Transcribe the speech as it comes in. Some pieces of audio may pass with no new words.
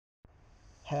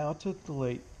How to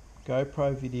delete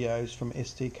GoPro videos from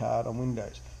SD card on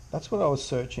Windows. That's what I was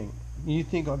searching. You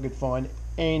think I could find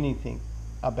anything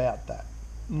about that?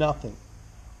 Nothing.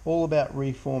 All about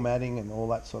reformatting and all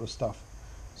that sort of stuff.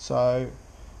 So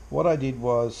what I did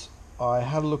was I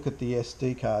had a look at the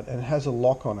SD card, and it has a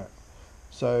lock on it.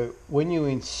 So when you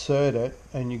insert it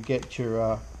and you get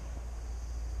your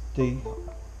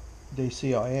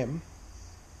DCIM,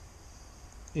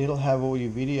 it'll have all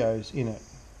your videos in it.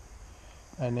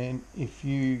 And then if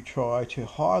you try to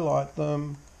highlight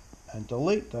them and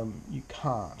delete them, you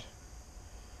can't.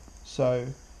 So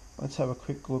let's have a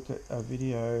quick look at a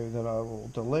video that I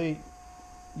will delete.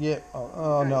 Yep.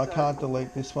 Oh no, I can't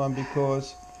delete this one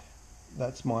because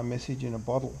that's my message in a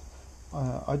bottle.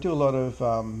 I do a lot of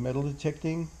metal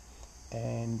detecting,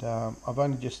 and I've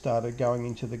only just started going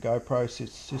into the GoPro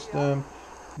system.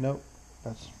 Nope,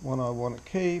 that's one I want to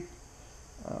keep.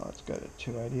 Let's go to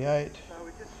 288.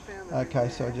 Okay,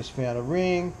 so I just found a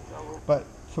ring. But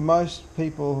for most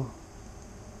people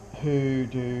who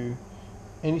do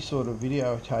any sort of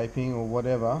videotaping or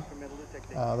whatever,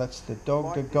 that's the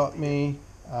dog that got me.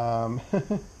 I'm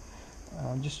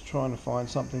just trying to find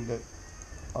something that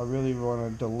I really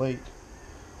want to delete.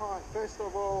 First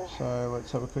of all, so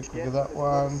let's have a quick look at that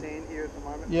one.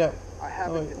 Yep,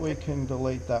 we can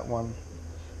delete that one.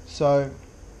 So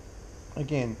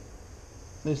again,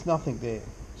 there's nothing there.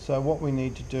 So what we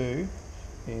need to do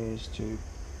is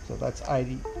so that's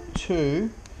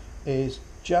 82, is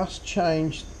just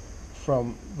change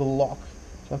from the lock.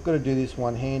 So I've got to do this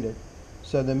one-handed.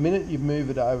 So the minute you move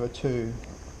it over to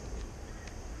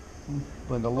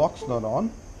when the lock's not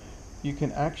on, you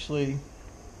can actually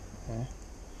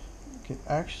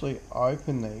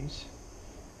open these.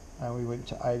 And we went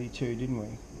to 82, didn't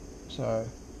we? So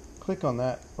click on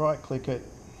that, right click it,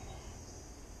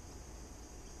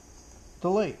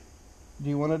 delete. Do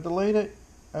you want to delete it?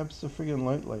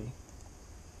 Absolutely.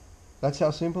 That's how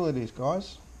simple it is,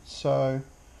 guys. So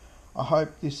I hope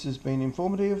this has been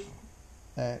informative,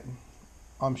 and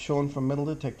I'm Sean from Metal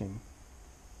Detecting.